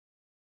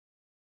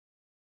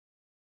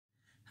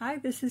Hi,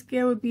 this is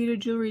Gail with Beaded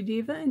Jewelry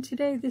Diva, and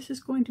today this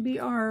is going to be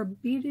our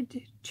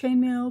beaded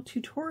chainmail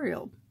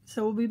tutorial.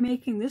 So we'll be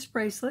making this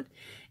bracelet,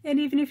 and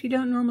even if you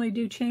don't normally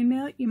do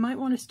chainmail, you might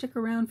want to stick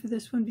around for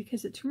this one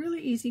because it's a really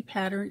easy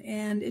pattern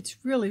and it's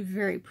really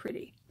very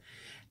pretty.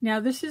 Now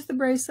this is the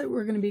bracelet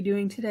we're going to be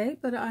doing today,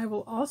 but I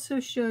will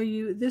also show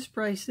you this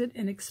bracelet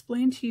and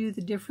explain to you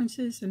the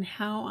differences and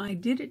how I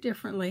did it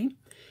differently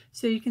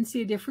so you can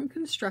see a different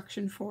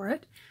construction for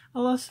it.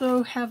 I'll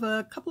also have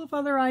a couple of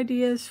other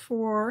ideas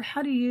for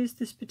how to use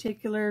this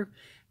particular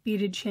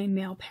beaded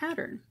chainmail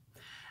pattern.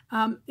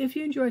 If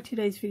you enjoyed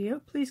today's video,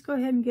 please go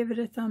ahead and give it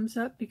a thumbs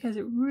up because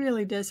it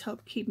really does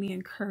help keep me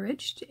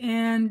encouraged.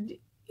 And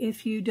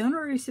if you don't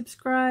already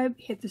subscribe,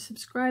 hit the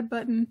subscribe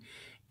button.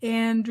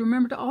 And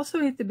remember to also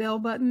hit the bell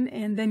button,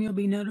 and then you'll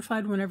be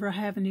notified whenever I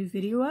have a new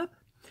video up.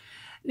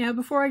 Now,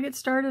 before I get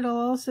started, I'll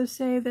also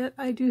say that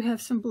I do have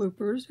some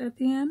bloopers at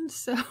the end,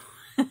 so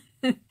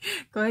go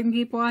ahead and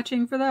keep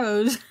watching for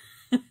those.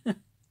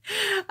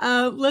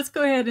 Let's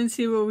go ahead and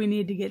see what we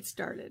need to get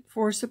started.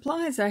 For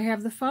supplies, I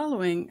have the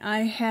following. I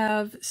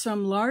have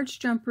some large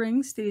jump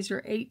rings. These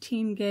are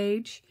 18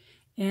 gauge,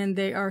 and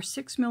they are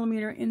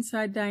 6mm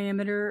inside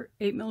diameter,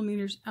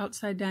 8mm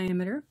outside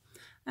diameter.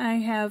 I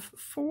have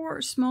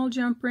 4 small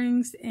jump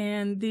rings,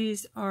 and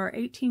these are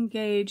 18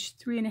 gauge,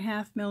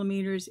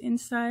 3.5mm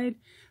inside,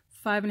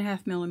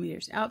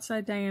 5.5mm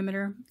outside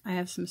diameter. I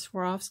have some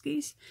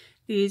Swarovskis.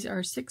 These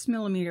are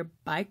 6mm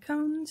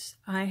bicones.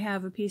 I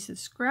have a piece of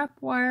scrap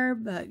wire,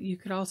 but you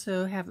could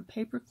also have a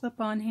paper clip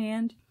on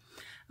hand.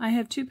 I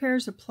have 2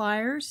 pairs of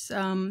pliers.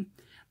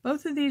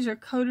 Both of these are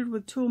coated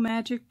with Tool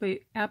Magic,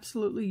 but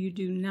absolutely you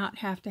do not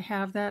have to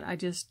have that. I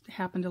just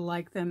happen to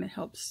like them. It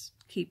helps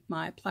keep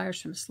my pliers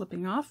from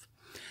slipping off.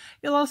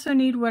 You'll also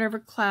need whatever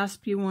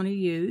clasp you want to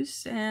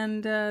use,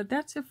 and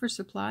that's it for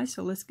supplies,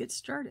 so let's get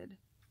started.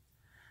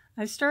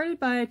 I started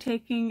by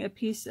taking a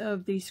piece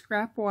of the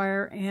scrap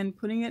wire and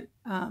putting it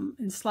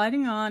and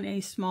sliding on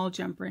a small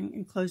jump ring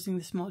and closing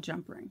the small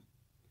jump ring.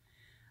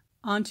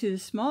 Onto the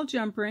small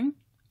jump ring,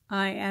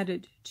 I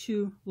added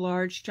 2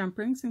 large jump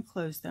rings and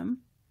closed them.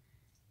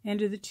 And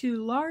to the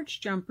 2 large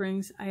jump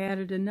rings, I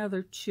added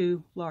another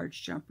 2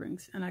 large jump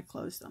rings and I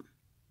closed them.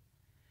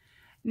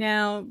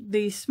 Now,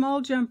 the small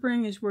jump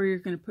ring is where you're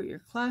going to put your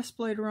clasp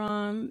later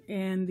on,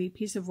 and the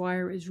piece of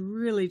wire is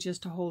really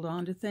just to hold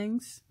on to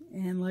things.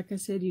 And like I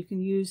said, you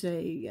can use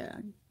a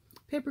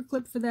paper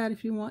clip for that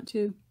if you want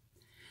to.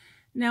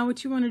 Now,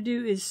 what you want to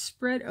do is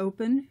spread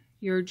open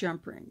your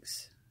jump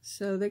rings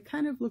so they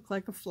kind of look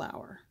like a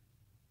flower.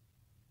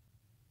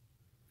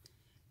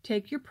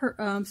 Take your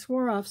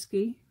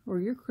Swarovski or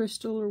your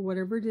crystal or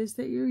whatever it is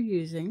that you're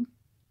using,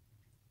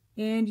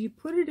 and you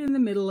put it in the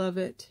middle of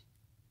it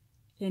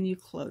and you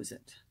close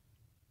it.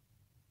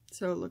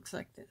 So it looks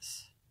like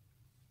this.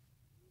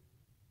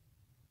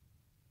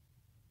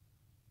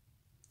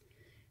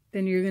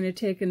 Then you're going to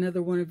take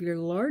another one of your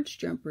large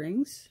jump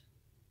rings.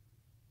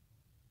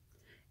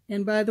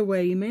 And by the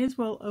way, you may as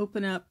well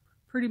open up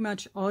pretty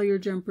much all your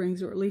jump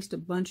rings, or at least a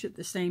bunch at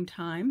the same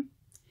time,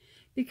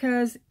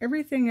 because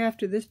everything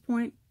after this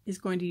point is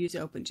going to use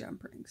open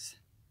jump rings.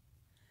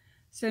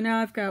 So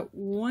now I've got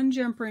 1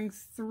 jump ring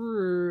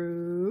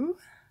through,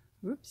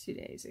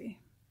 whoopsie daisy.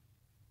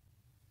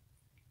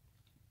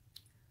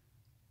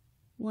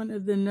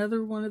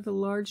 Another one of the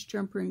large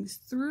jump rings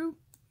through,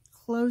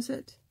 close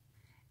it,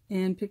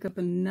 and pick up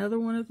another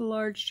one of the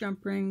large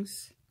jump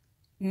rings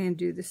and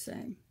do the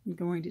same. I'm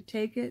going to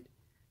take it,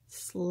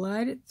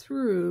 slide it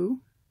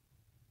through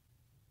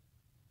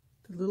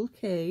the little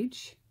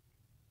cage,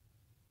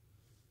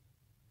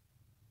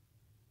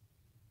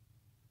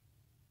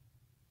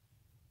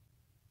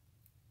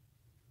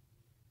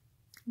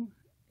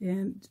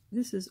 and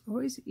this is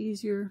always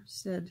easier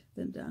said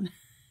than done.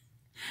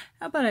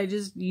 How about I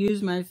just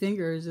use my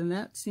fingers, and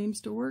that seems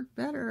to work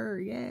better.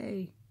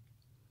 Yay.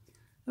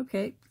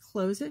 Okay,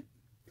 close it.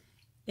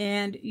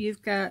 And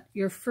you've got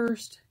your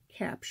first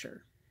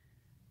capture.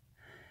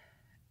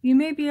 You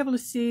may be able to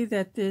see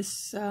that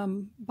this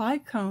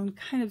bicone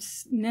kind of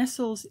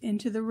nestles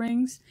into the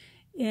rings,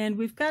 and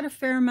we've got a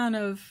fair amount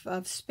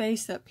of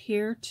space up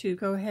here to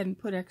go ahead and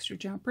put extra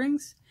jump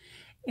rings.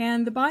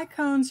 And the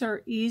bicones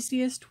are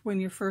easiest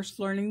when you're first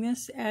learning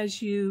this.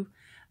 As you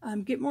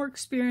get more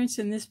experience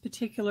in this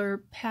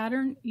particular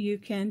pattern, you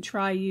can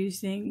try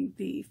using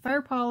the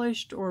fire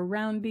polished or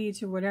round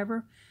beads or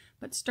whatever,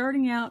 but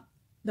starting out,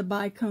 the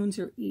bicones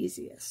are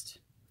easiest.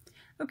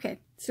 Okay,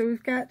 so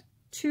we've got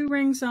 2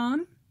 rings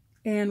on,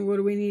 and what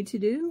do we need to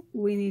do?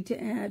 We need to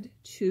add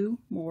 2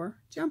 more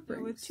jump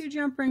rings. So with 2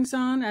 jump rings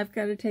on, I've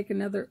got to take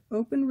another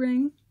open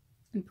ring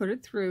and put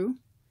it through,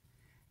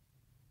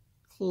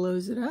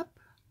 close it up,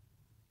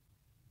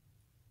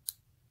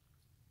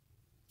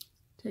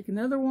 take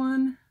another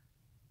one,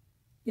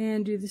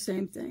 and do the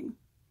same thing.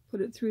 Put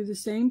it through the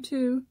same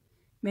 2,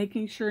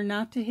 making sure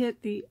not to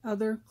hit the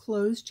other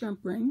closed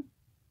jump ring.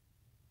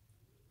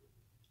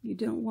 You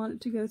don't want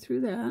it to go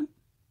through that.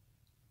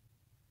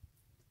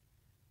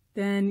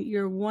 Then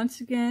you're once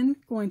again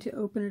going to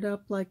open it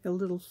up like a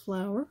little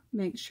flower.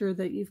 Make sure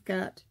that you've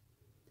got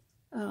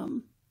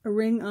a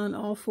ring on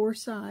all 4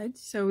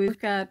 sides. So we've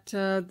got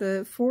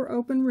the 4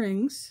 open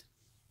rings.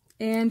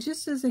 And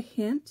just as a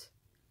hint,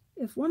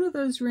 if one of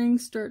those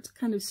rings starts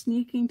kind of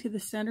sneaking to the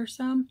center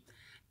some,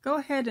 go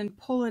ahead and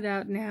pull it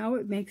out now.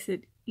 It makes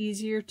it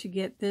easier to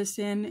get this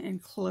in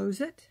and close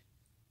it.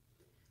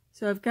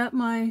 So I've got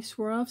my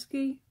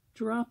Swarovski,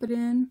 drop it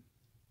in,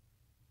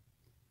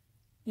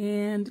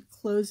 and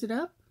close it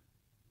up.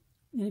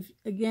 And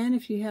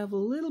if you have a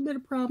little bit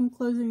of problem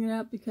closing it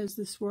up because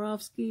the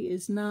Swarovski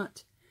is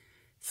not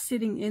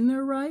sitting in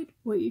there right,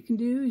 what you can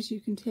do is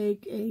you can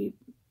take a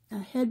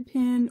head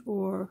pin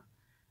or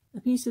a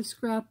piece of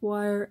scrap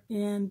wire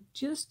and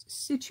just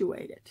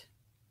situate it.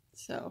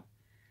 So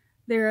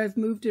there I've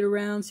moved it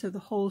around so the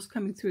hole's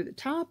coming through the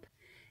top,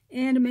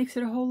 and it makes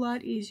it a whole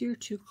lot easier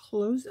to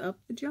close up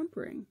the jump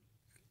ring.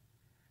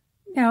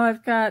 Now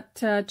I've got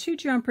 2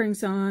 jump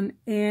rings on,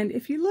 and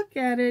if you look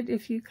at it,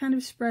 if you kind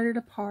of spread it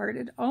apart,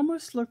 it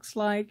almost looks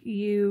like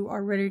you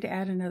are ready to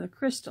add another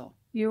crystal.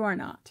 You are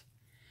not.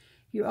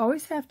 You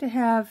always have to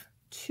have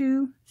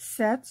 2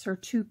 sets or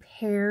 2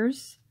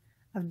 pairs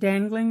of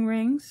dangling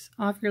rings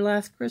off your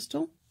last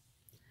crystal,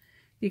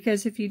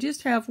 because if you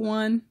just have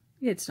one,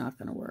 it's not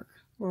going to work,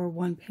 or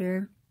 1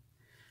 pair.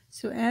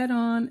 So add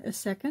on a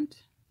second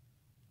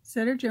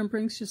set of jump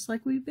rings just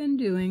like we've been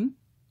doing.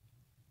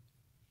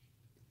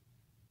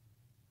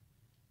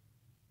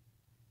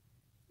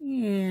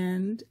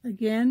 And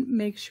again,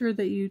 make sure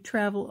that you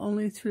travel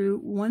only through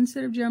 1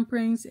 set of jump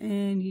rings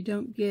and you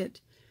don't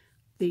get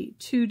the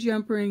 2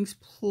 jump rings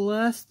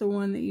plus the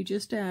one that you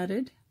just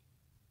added.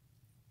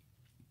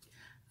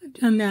 I've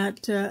done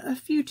that a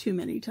few too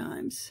many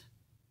times,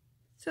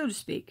 so to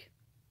speak.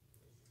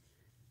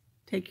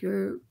 Take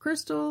your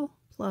crystal,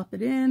 plop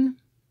it in,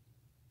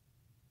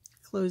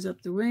 close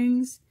up the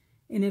rings,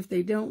 and if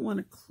they don't want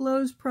to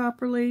close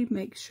properly,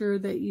 make sure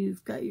that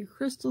you've got your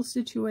crystal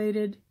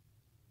situated,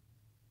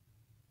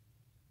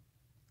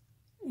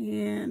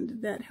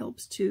 and that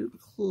helps to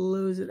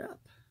close it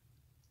up.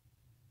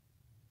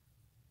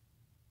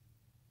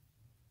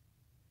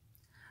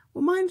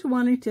 Well, mine's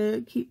wanting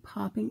to keep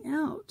popping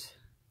out.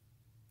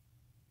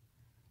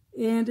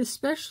 And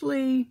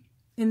especially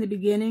in the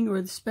beginning, or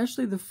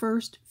especially the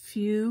first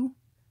few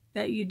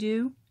that you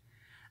do,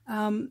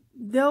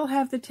 they'll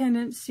have the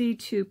tendency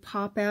to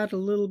pop out a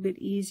little bit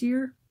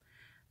easier.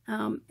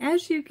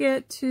 As you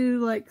get to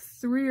like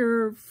 3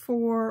 or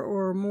 4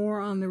 or more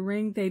on the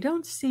ring, they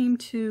don't seem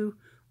to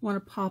want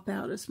to pop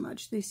out as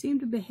much. They seem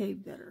to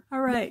behave better.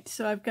 All right,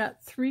 so I've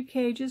got 3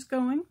 cages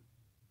going.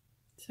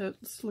 So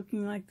it's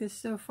looking like this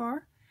so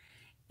far.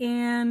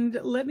 And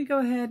let me go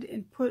ahead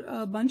and put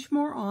a bunch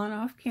more on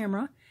off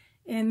camera,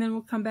 and then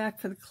we'll come back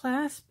for the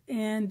clasp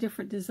and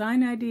different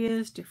design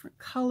ideas, different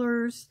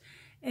colors,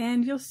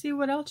 and you'll see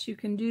what else you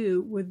can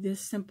do with this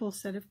simple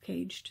set of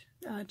caged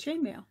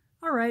chainmail.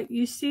 All right,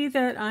 you see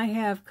that I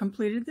have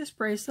completed this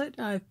bracelet.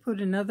 I've put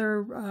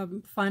another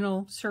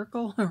final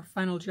circle or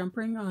final jump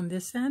ring on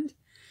this end,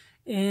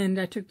 and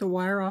I took the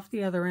wire off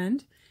the other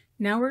end.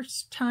 Now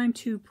it's time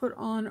to put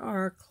on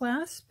our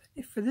clasp.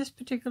 For this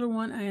particular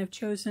one, I have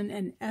chosen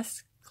an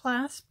S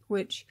clasp,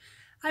 which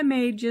I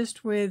made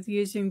just with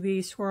using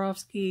the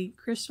Swarovski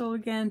crystal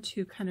again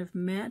to kind of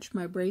match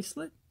my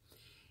bracelet.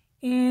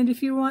 And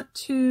if you want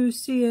to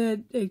see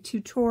a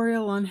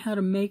tutorial on how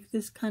to make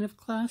this kind of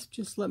clasp,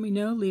 just let me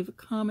know. Leave a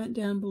comment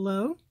down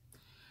below.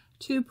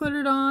 To put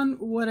it on,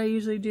 what I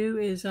usually do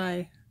is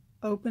I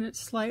open it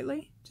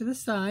slightly to the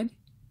side,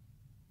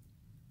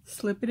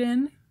 slip it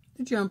in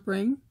the jump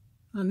ring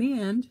on the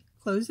end,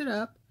 close it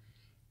up,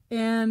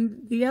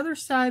 and the other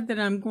side that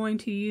I'm going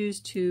to use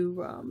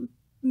to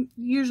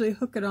usually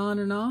hook it on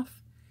and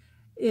off,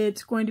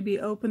 it's going to be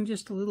open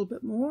just a little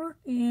bit more,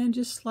 and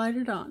just slide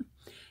it on.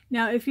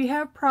 Now, if you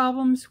have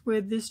problems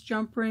with this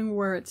jump ring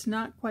where it's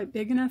not quite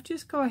big enough,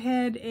 just go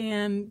ahead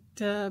and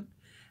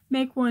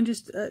make one,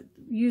 just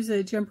use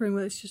a jump ring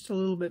that's just a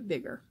little bit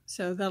bigger.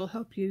 So that'll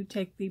help you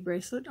take the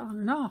bracelet on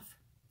and off.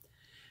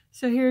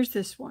 So here's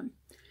this one.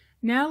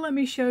 Now let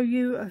me show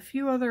you a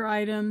few other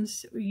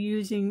items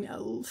using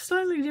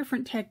slightly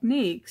different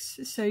techniques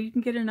so you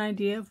can get an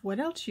idea of what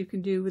else you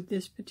can do with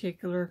this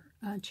particular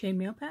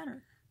chainmail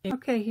pattern.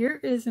 Okay, here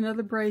is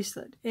another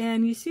bracelet,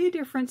 and you see a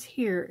difference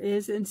here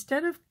is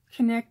instead of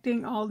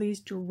connecting all these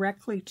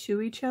directly to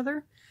each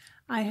other,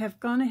 I have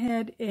gone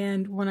ahead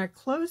and when I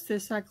closed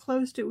this, I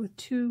closed it with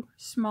 2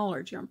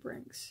 smaller jump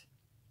rings.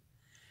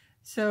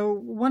 So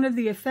one of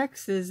the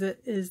effects is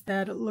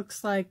that it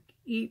looks like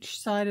each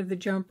side of the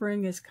jump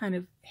ring is kind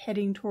of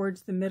heading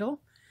towards the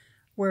middle,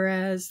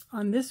 whereas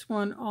on this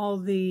one all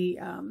the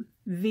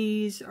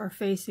V's are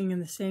facing in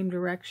the same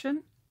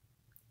direction.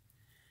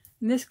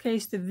 In this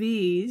case the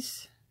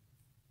V's,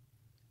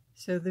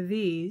 so the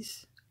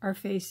V's are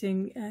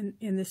facing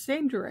in the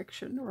same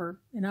direction, or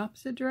in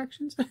opposite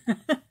directions?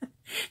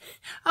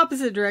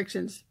 Opposite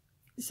directions.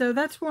 So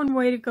that's one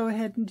way to go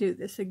ahead and do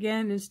this.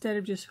 Again, instead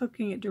of just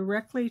hooking it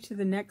directly to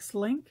the next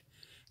link,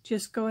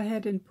 just go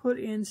ahead and put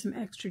in some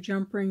extra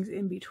jump rings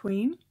in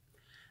between.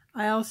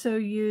 I also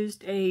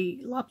used a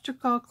lobster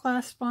claw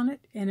clasp on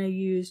it, and I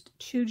used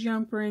 2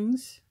 jump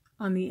rings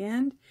on the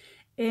end.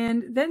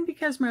 And then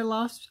because my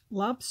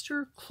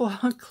lobster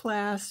claw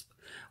clasp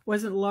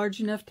wasn't large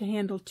enough to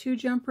handle 2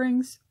 jump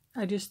rings,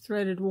 I just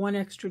threaded 1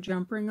 extra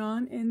jump ring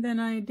on, and then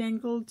I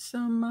dangled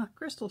some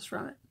crystals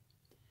from it.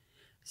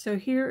 So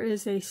here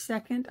is a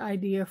second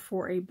idea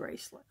for a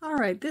bracelet. All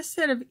right, this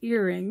set of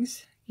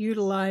earrings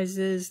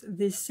utilizes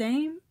the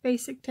same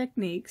basic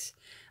techniques,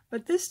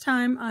 but this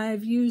time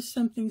I've used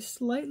something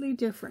slightly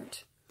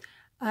different.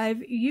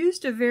 I've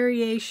used a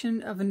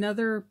variation of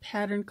another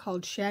pattern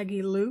called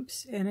shaggy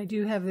loops, and I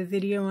do have a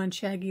video on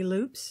shaggy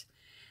loops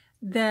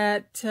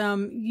that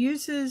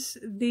uses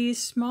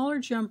these smaller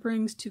jump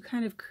rings to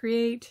kind of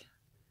create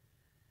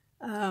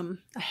a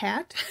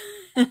hat,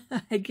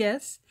 I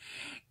guess.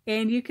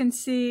 And you can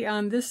see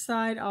on this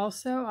side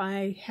also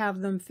I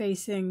have them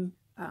facing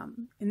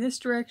in this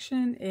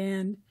direction,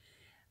 and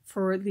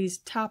for these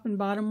top and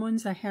bottom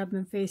ones I have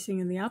them facing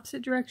in the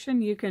opposite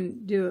direction. You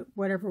can do it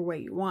whatever way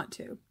you want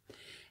to.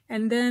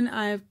 And then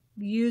I've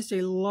used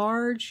a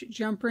large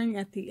jump ring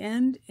at the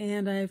end,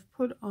 and I've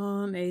put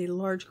on a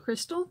large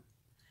crystal.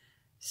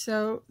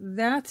 So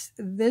that's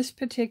this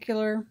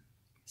particular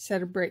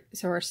set of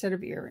set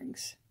of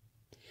earrings.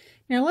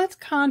 Now let's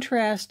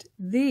contrast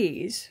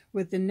these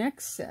with the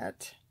next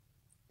set.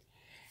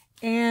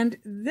 And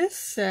this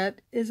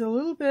set is a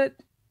little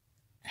bit,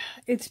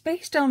 it's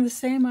based on the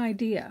same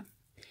idea,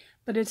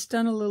 but it's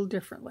done a little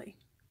differently.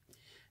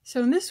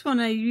 So in this one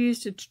I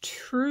used a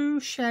true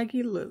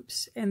shaggy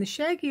loops, and the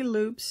shaggy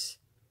loops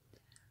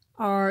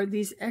are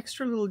these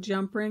extra little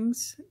jump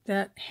rings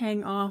that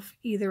hang off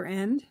either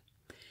end.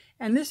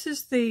 And this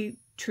is the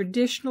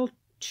traditional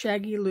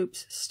shaggy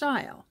loops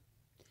style,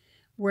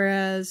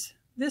 whereas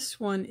this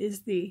one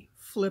is the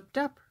flipped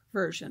up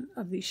version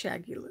of the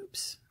shaggy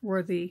loops.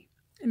 As a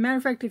matter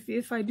of fact,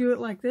 if I do it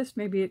like this,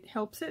 maybe it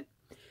helps it,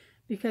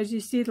 because you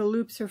see the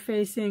loops are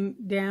facing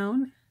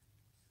down,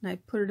 and I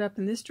put it up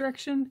in this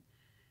direction.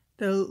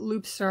 The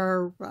loops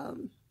are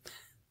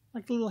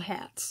like little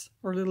hats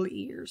or little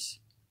ears.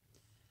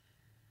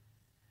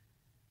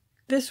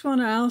 This one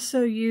I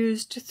also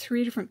used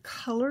 3 different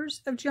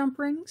colors of jump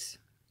rings,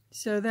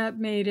 so that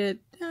made it,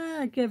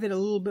 give it a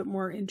little bit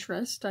more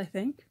interest, I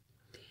think.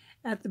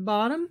 At the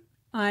bottom,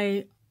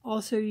 I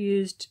also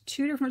used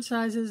 2 different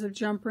sizes of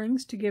jump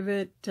rings to give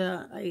it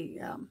a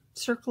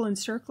circle and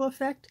circle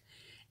effect,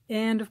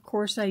 and of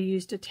course I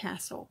used a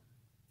tassel.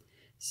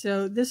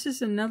 So this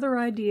is another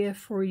idea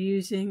for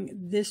using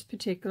this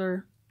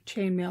particular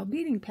chainmail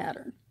beading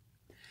pattern.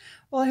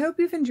 Well, I hope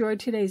you've enjoyed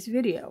today's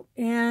video,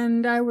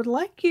 and I would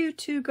like you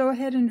to go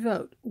ahead and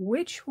vote.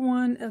 Which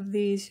one of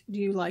these do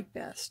you like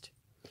best?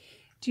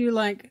 Do you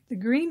like the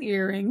green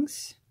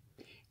earrings,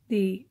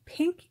 the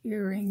pink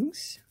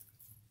earrings?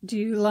 Do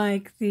you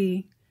like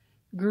the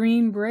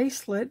green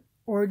bracelet,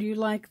 or do you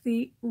like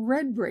the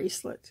red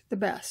bracelet the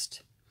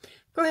best?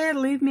 Go ahead,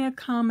 leave me a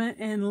comment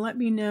and let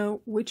me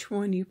know which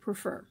one you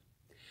prefer.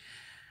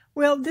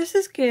 Well, this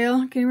is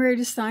Gail getting ready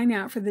to sign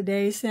out for the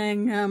day,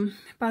 saying,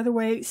 by the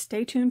way,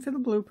 stay tuned for the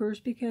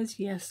bloopers, because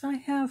yes, I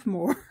have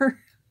more.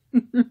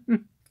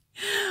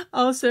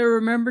 Also,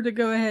 remember to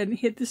go ahead and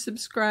hit the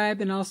subscribe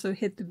and also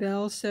hit the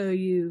bell so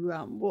you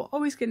will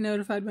always get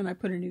notified when I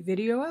put a new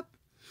video up.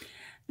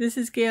 This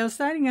is Gail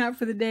signing out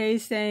for the day,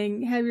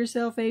 saying, have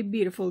yourself a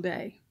beautiful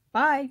day.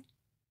 Bye.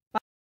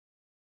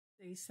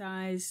 A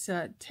size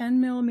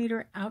 10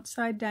 millimeter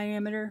outside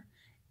diameter,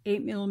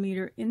 8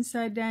 millimeter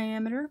inside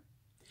diameter.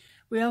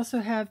 We also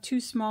have 2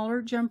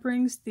 smaller jump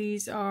rings.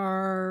 These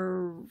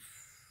are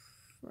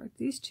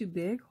these too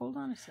big? Hold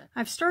on a sec.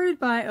 I've started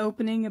by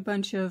opening a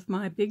bunch of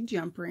my big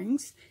jump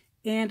rings,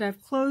 and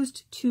I've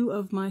closed 2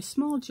 of my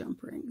small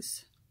jump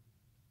rings.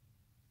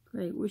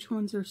 Great. Which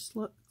ones are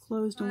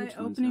closed and which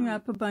ones opening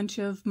up a bunch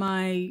of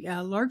my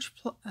large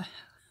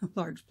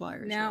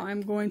pliers. Now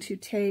I'm going to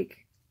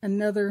take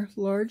another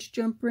large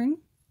jump ring,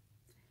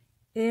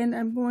 and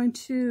I'm going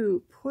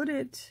to put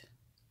it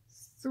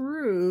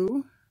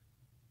through.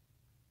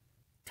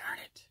 Darn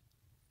it.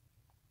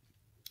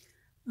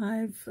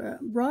 I've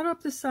brought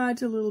up the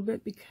sides a little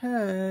bit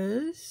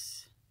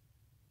because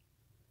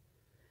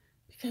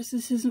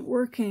this isn't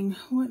working.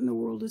 What in the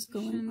world is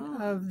going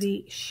on? Of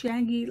the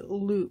shaggy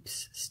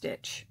loops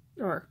stitch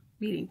or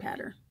beading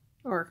pattern,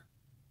 or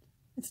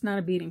it's not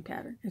a beading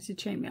pattern, it's a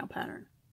chainmail pattern.